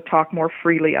able to talk more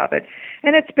freely of it.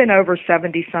 And it's been over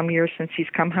 70 some years since he's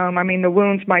come home. I mean, the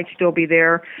wounds might still be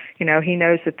there. He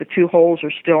knows that the 2 holes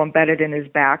are still embedded in his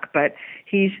back, but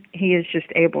he is just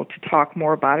able to talk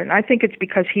more about it. And I think it's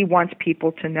because he wants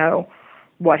people to know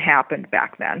what happened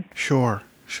back then. Sure.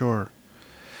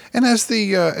 And as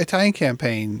the Italian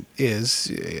campaign is,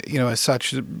 as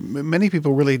such, many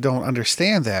people really don't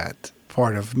understand that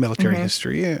part of military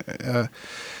history.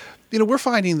 We're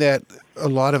finding that a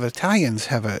lot of Italians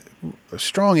have a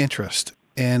strong interest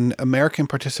in American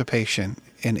participation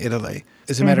in Italy.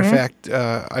 As a matter of fact,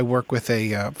 I work with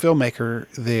a filmmaker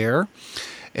there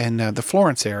in the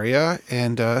Florence area,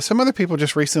 and some other people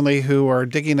just recently who are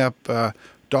digging up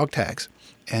dog tags.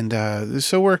 And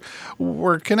so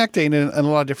we're connecting in a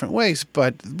lot of different ways.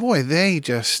 But, boy, they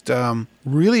just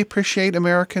really appreciate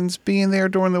Americans being there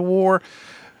during the war,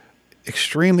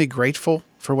 extremely grateful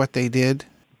for what they did.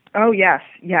 Oh, yes.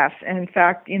 In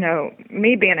fact,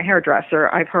 me being a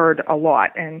hairdresser, I've heard a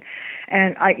lot. And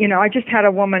I just had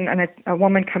a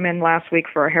woman come in last week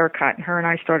for a haircut, and her and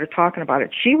I started talking about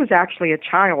it. She was actually a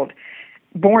child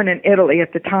born in Italy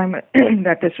at the time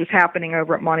that this was happening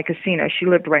over at Monte Cassino. She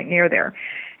lived right near there.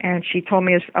 And she told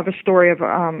me of a story of,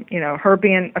 her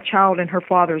being a child in her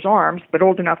father's arms, but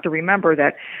old enough to remember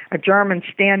that a German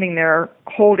standing there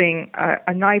holding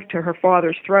a knife to her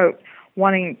father's throat,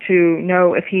 wanting to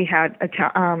know if he had,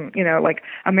 like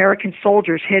American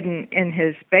soldiers hidden in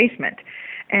his basement.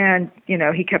 And,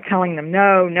 he kept telling them,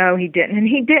 no, he didn't. And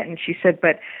he didn't. She said,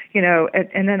 but,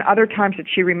 and then other times that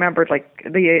she remembered, like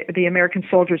the American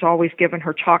soldiers always giving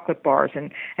her chocolate bars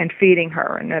and feeding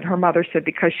her. And that her mother said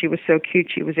because she was so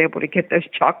cute, she was able to get those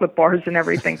chocolate bars and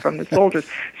everything from the soldiers.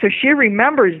 So she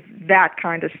remembers that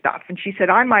kind of stuff. And she said,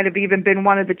 I might have even been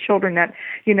one of the children that,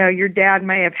 your dad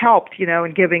may have helped,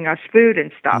 in giving us food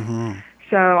and stuff. Mm-hmm.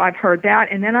 So I've heard that.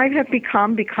 And then I have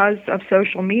become, because of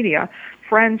social media,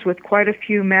 friends with quite a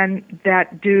few men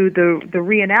that do the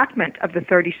reenactment of the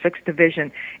 36th Division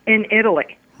in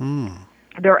Italy.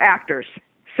 They're actors.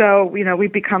 So,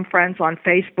 we've become friends on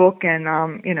Facebook, and,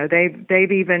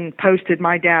 they've even posted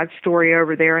my dad's story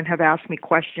over there and have asked me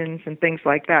questions and things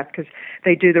like that because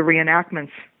they do the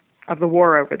reenactments of the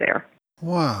war over there.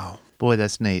 Wow. Boy,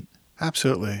 that's neat.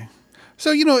 Absolutely.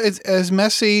 So, as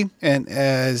messy and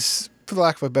as, for the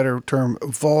lack of a better term,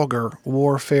 vulgar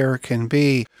warfare can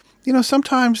be,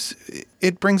 sometimes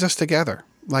it brings us together.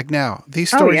 Like now, these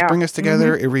stories bring us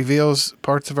together. Mm-hmm. It reveals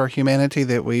parts of our humanity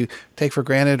that we take for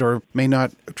granted or may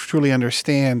not truly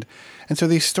understand. And so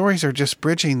these stories are just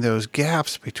bridging those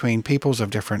gaps between peoples of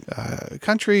different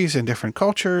countries and different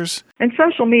cultures. And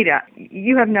social media,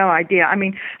 you have no idea. I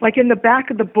mean, like in the back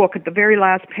of the book, at the very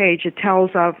last page, it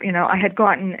tells of, I had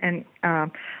gotten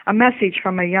a message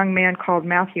from a young man called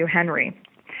Matthew Henry.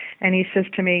 And he says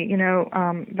to me,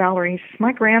 Valerie, he says,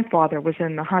 my grandfather was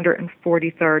in the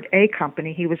 143rd A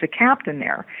Company. He was a captain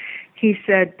there. He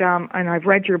said, and I've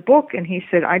read your book, and he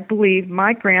said, I believe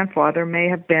my grandfather may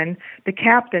have been the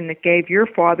captain that gave your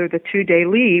father the 2-day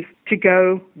leave to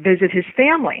go visit his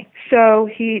family. So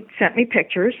he sent me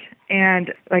pictures,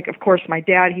 and of course, my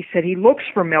dad, he said, he looks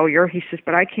familiar. He says,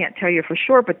 but I can't tell you for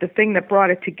sure. But the thing that brought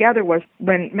it together was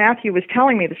when Matthew was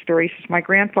telling me the story, he says, my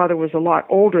grandfather was a lot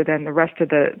older than the rest of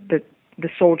the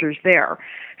soldiers there.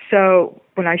 So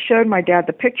when I showed my dad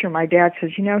the picture, my dad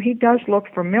says, he does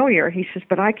look familiar. He says,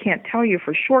 but I can't tell you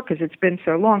for sure because it's been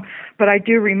so long. But I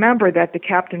do remember that the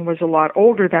captain was a lot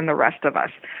older than the rest of us.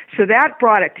 So that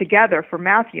brought it together for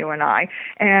Matthew and I.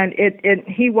 And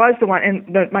he was the one,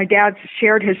 and my dad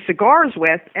shared his cigars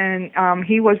with, and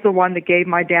he was the one that gave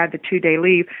my dad the 2-day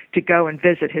leave to go and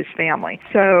visit his family.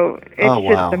 So it's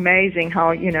just amazing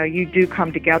how, you do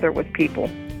come together with people.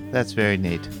 That's very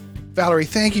neat. Valerie,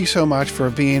 thank you so much for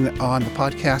being on the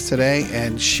podcast today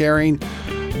and sharing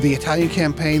the Italian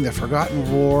Campaign, The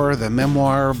Forgotten War, the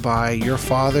memoir by your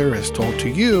father as told to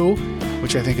you,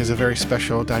 which I think is a very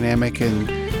special dynamic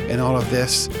in all of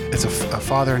this. It's a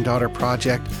father and daughter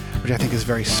project, which I think is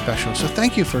very special. So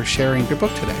thank you for sharing your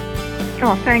book today.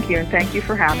 Oh, thank you, and thank you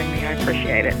for having me. I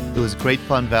appreciate it. It was great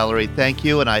fun, Valerie. Thank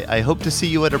you, and I hope to see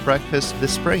you at a breakfast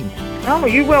this spring. Oh,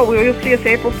 you will. You'll see us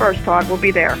April 1st, Todd. We'll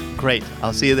be there. Great.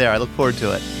 I'll see you there. I look forward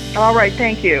to it. All right.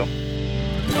 Thank you.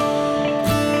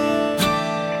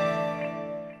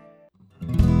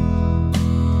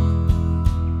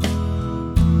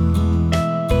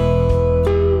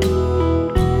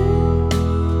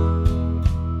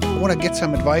 I want to get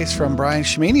some advice from Brian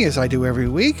Shemini, as I do every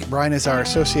week. Brian is our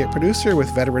associate producer with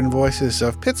Veteran Voices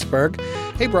of Pittsburgh.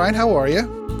 Hey, Brian, how are you?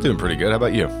 Doing pretty good. How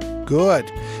about you?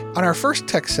 Good. On our first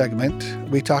tech segment,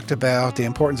 we talked about the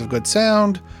importance of good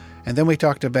sound, and then we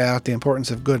talked about the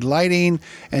importance of good lighting.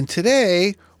 And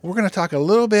today, we're going to talk a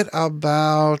little bit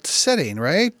about setting,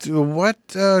 right? What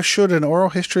should an oral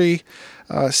history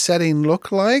setting look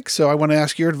like? So I want to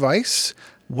ask your advice.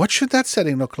 What should that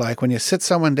setting look like when you sit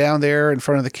someone down there in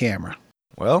front of the camera?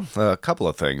 Well, a couple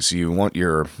of things. You want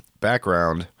your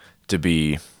background to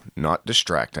be not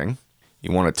distracting.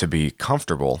 You want it to be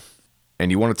comfortable.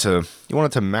 And you want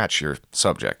it to match your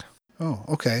subject. Oh,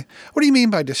 okay. What do you mean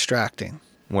by distracting?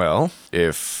 Well,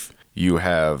 if you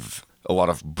have a lot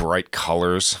of bright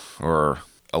colors or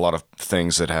a lot of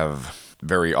things that have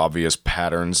very obvious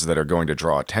patterns that are going to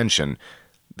draw attention,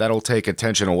 that'll take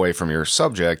attention away from your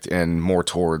subject and more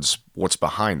towards what's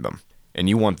behind them. And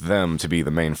you want them to be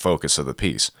the main focus of the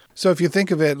piece. So if you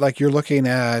think of it like you're looking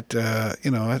at,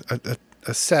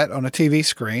 a set on a TV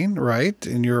screen, right?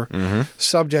 And your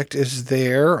subject is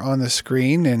there on the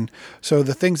screen. And so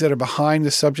the things that are behind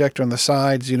the subject on the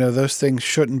sides, those things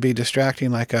shouldn't be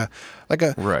distracting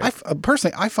right.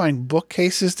 Personally, I find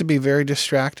bookcases to be very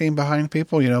distracting behind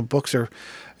people. Books are,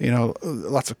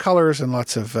 lots of colors and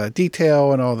lots of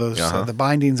detail and all those, the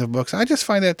bindings of books. I just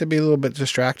find that to be a little bit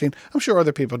distracting. I'm sure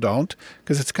other people don't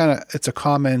because it's a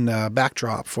common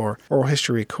backdrop for oral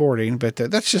history recording, but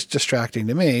that's just distracting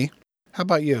to me. How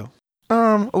about you?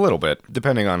 A little bit,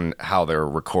 depending on how they're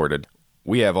recorded.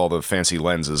 We have all the fancy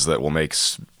lenses that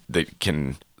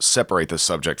can separate the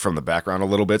subject from the background a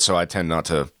little bit, so I tend not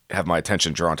to have my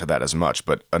attention drawn to that as much.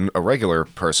 But a regular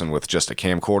person with just a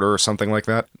camcorder or something like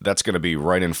that, that's going to be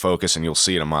right in focus and you'll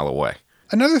see it a mile away.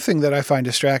 Another thing that I find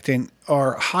distracting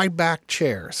are high back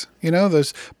chairs. You know,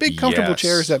 those big comfortable Yes.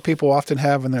 chairs that people often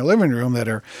have in their living room that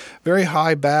are very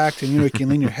high backed and, you can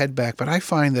lean your head back. But I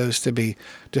find those to be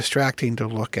distracting to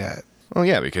look at. Well,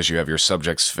 yeah, because you have your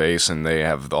subject's face and they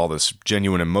have all this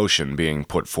genuine emotion being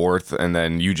put forth, and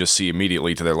then you just see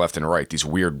immediately to their left and right these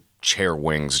weird chair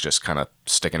wings just kind of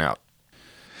sticking out.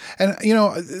 And,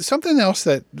 something else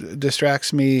that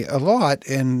distracts me a lot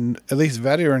in at least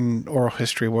veteran oral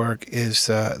history work is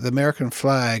the American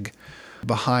flag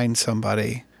behind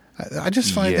somebody. I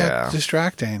just find that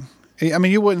distracting. I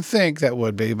mean, you wouldn't think that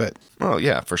would be, but... Well,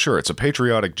 yeah, for sure. It's a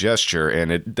patriotic gesture,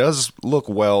 and it does look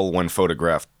well when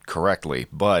photographed correctly,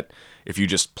 but if you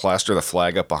just plaster the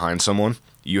flag up behind someone,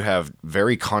 you have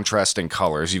very contrasting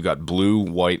colors. You've got blue,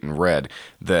 white, and red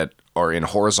that are in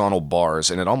horizontal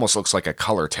bars, and it almost looks like a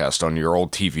color test on your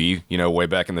old TV, way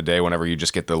back in the day whenever you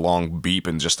just get the long beep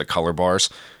and just the color bars.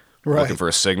 Right. Looking for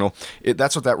a signal.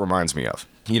 That's what that reminds me of.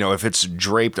 If it's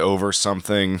draped over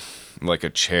something like a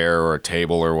chair or a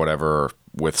table or whatever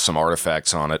with some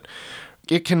artifacts on it,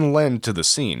 it can lend to the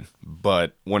scene.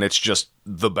 But when it's just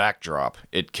the backdrop,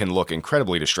 it can look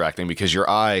incredibly distracting because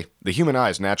the human eye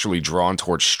is naturally drawn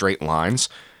towards straight lines.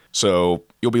 So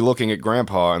you'll be looking at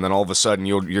Grandpa, and then all of a sudden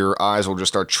your eyes will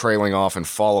just start trailing off and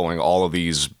following all of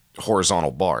these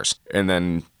horizontal bars. And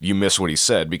then you miss what he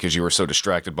said because you were so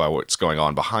distracted by what's going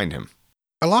on behind him.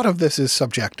 A lot of this is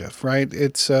subjective, right?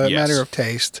 It's a Yes. matter of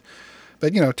taste,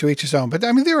 but, to each his own. But,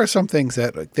 I mean, there are some things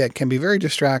that can be very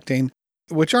distracting,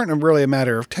 which aren't really a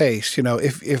matter of taste.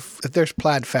 If there's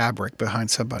plaid fabric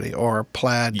behind somebody or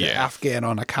plaid Afghan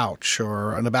on a couch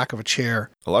or on the back of a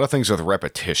chair. A lot of things with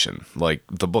repetition, like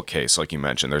the bookcase, like you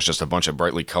mentioned, there's just a bunch of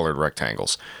brightly colored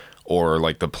rectangles, or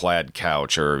like the plaid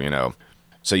couch, or,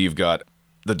 so you've got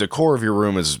the decor of your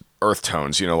room is earth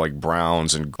tones, like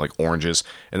browns and like oranges,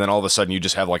 and then all of a sudden you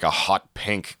just have like a hot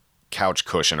pink couch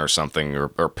cushion or something,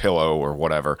 or pillow or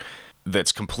whatever,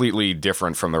 that's completely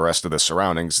different from the rest of the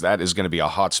surroundings. That is going to be a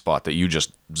hot spot that you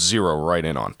just zero right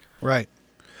in on. Right.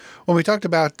 When we talked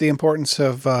about the importance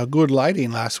of good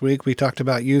lighting last week, we talked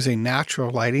about using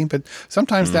natural lighting, but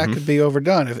sometimes that could be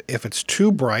overdone. If it's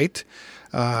too bright,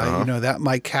 that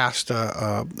might cast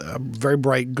a very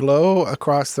bright glow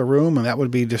across the room, and that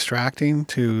would be distracting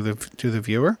to the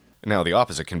viewer. Now, the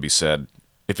opposite can be said.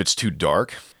 If it's too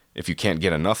dark, if you can't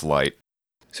get enough light.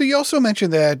 So you also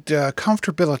mentioned that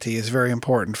comfortability is very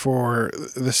important for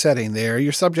the setting there.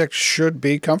 Your subject should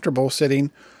be comfortable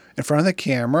sitting in front of the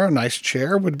camera. A nice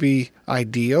chair would be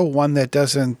ideal, one that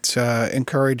doesn't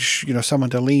encourage someone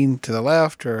to lean to the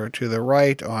left or to the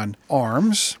right on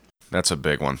arms. That's a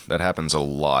big one. That happens a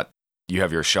lot. You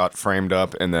have your shot framed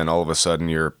up, and then all of a sudden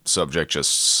your subject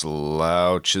just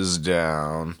slouches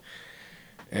down.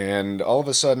 And all of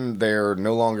a sudden they're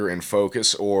no longer in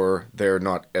focus, or they're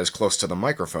not as close to the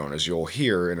microphone as you'll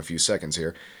hear in a few seconds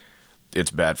here.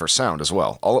 It's bad for sound as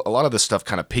well. A lot of this stuff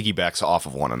kind of piggybacks off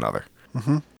of one another.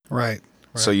 Mm-hmm. Right.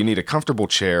 So you need a comfortable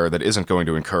chair that isn't going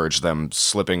to encourage them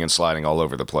slipping and sliding all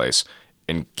over the place,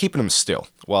 and keeping them still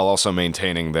while also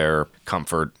maintaining their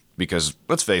comfort. Because,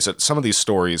 let's face it, some of these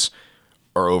stories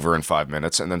are over in 5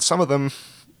 minutes, and then some of them,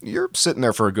 you're sitting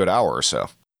there for a good hour or so.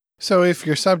 So if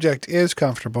your subject is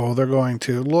comfortable, they're going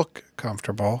to look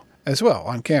comfortable as well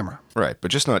on camera. Right, but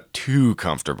just not too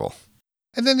comfortable.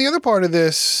 And then the other part of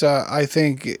this, I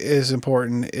think, is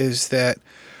important, is that,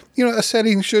 a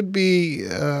setting should be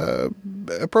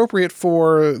appropriate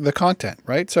for the content,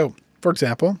 right? So, for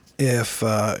example, if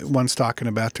one's talking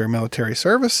about their military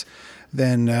service,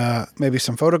 then maybe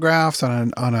some photographs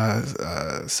on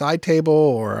a side table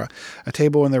or a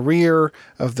table in the rear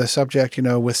of the subject,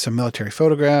 with some military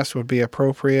photographs would be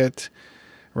appropriate,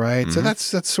 right? Mm-hmm. So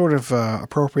that's sort of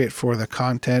appropriate for the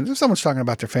content. If someone's talking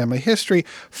about their family history,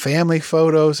 family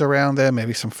photos around them,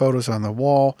 maybe some photos on the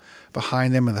wall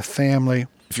behind them and the family.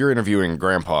 If you're interviewing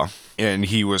Grandpa and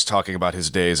he was talking about his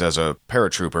days as a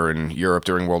paratrooper in Europe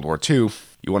during World War II,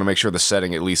 you want to make sure the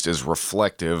setting at least is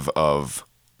reflective of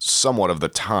somewhat of the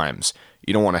times.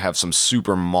 You don't want to have some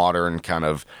super modern kind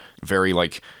of very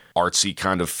artsy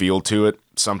kind of feel to it.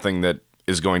 Something that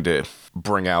is going to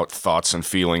bring out thoughts and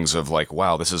feelings of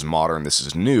wow, this is modern, this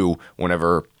is new,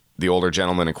 whenever the older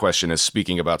gentleman in question is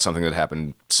speaking about something that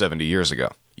happened 70 years ago.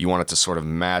 You want it to sort of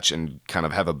match and kind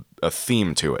of have a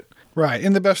theme to it. Right,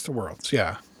 in the best of worlds,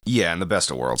 yeah. Yeah, in the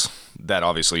best of worlds. That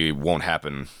obviously won't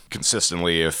happen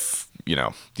consistently if you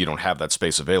don't have that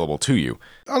space available to you.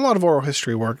 A lot of oral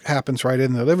history work happens right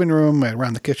in the living room,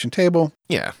 around the kitchen table.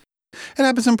 Yeah. It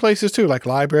happens in places too, like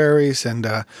libraries and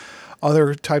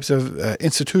other types of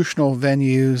institutional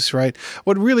venues, right?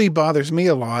 What really bothers me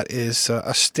a lot is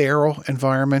a sterile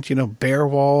environment, bare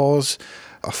walls,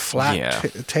 a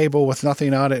flat table with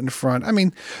nothing on it in front. I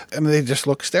mean, they just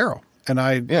look sterile. And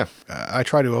I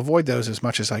try to avoid those as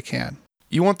much as I can.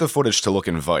 You want the footage to look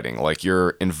inviting, like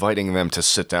you're inviting them to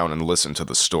sit down and listen to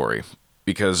the story.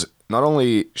 Because not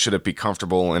only should it be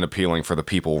comfortable and appealing for the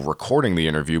people recording the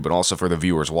interview, but also for the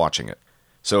viewers watching it.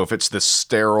 So if it's this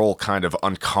sterile, kind of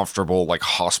uncomfortable, like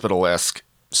hospital-esque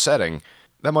setting,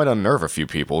 that might unnerve a few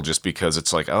people just because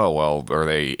it's like, oh, well, are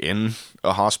they in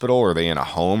a hospital? Are they in a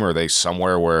home? Are they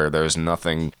somewhere where there's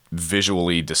nothing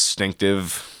visually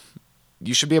distinctive?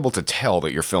 You should be able to tell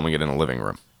that you're filming it in a living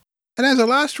room. And as a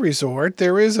last resort,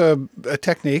 there is a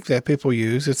technique that people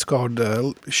use. It's called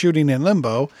shooting in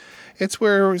limbo. It's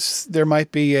where there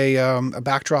might be a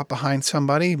backdrop behind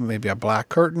somebody, maybe a black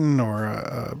curtain or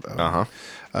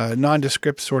a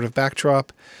nondescript sort of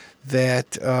backdrop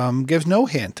that gives no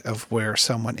hint of where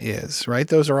someone is, right?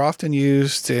 Those are often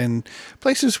used in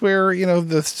places where,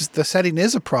 the setting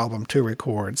is a problem to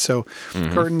record. So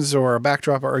curtains or a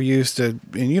backdrop are used and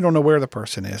you don't know where the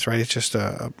person is, right? It's just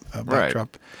a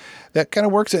backdrop. Right. That kind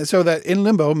of works. So that in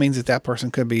limbo means that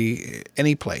person could be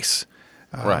any place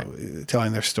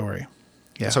telling their story.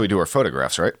 Yeah. That's how we do our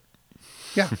photographs, right?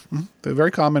 Yeah. They're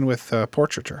very common with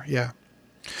portraiture. Yeah.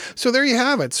 So there you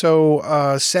have it. So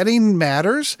setting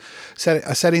matters.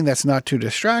 A setting that's not too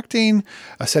distracting,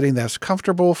 a setting that's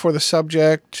comfortable for the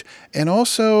subject, and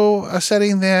also a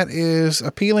setting that is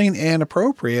appealing and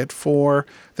appropriate for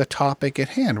the topic at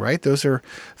hand, right? Those are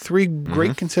three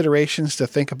great considerations to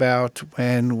think about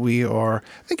when we are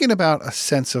thinking about a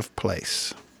sense of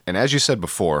place. And as you said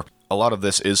before, a lot of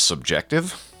this is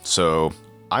subjective. So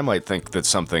I might think that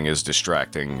something is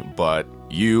distracting, but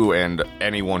you and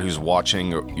anyone who's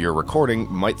watching your recording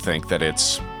might think that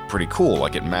it's pretty cool,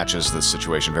 like it matches the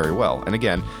situation very well. And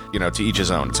again, to each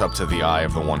his own. It's up to the eye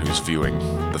of the one who's viewing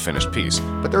the finished piece.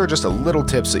 But there are just a little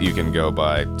tips that you can go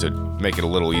by to make it a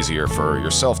little easier for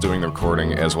yourself doing the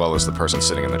recording as well as the person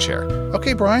sitting in the chair.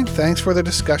 Okay, Brian, thanks for the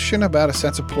discussion about a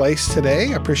sense of place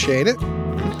today. I appreciate it.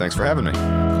 Thanks for having me.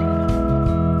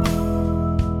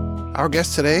 Our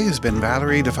guest today has been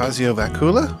Valerie DeFazio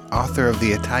Vacula, author of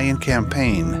The Italian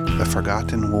Campaign, The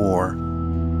Forgotten War.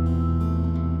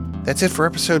 That's it for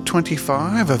episode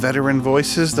 25 of Veteran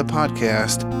Voices, the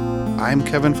podcast. I'm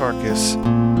Kevin Farkas.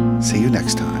 See you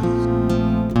next time.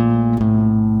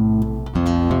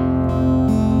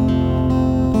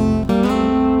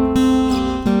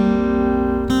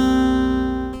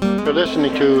 You're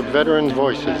listening to Veteran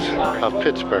Voices of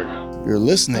Pittsburgh. You're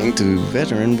listening to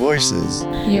Veteran Voices.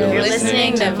 You're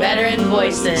listening to Veteran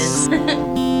Voices.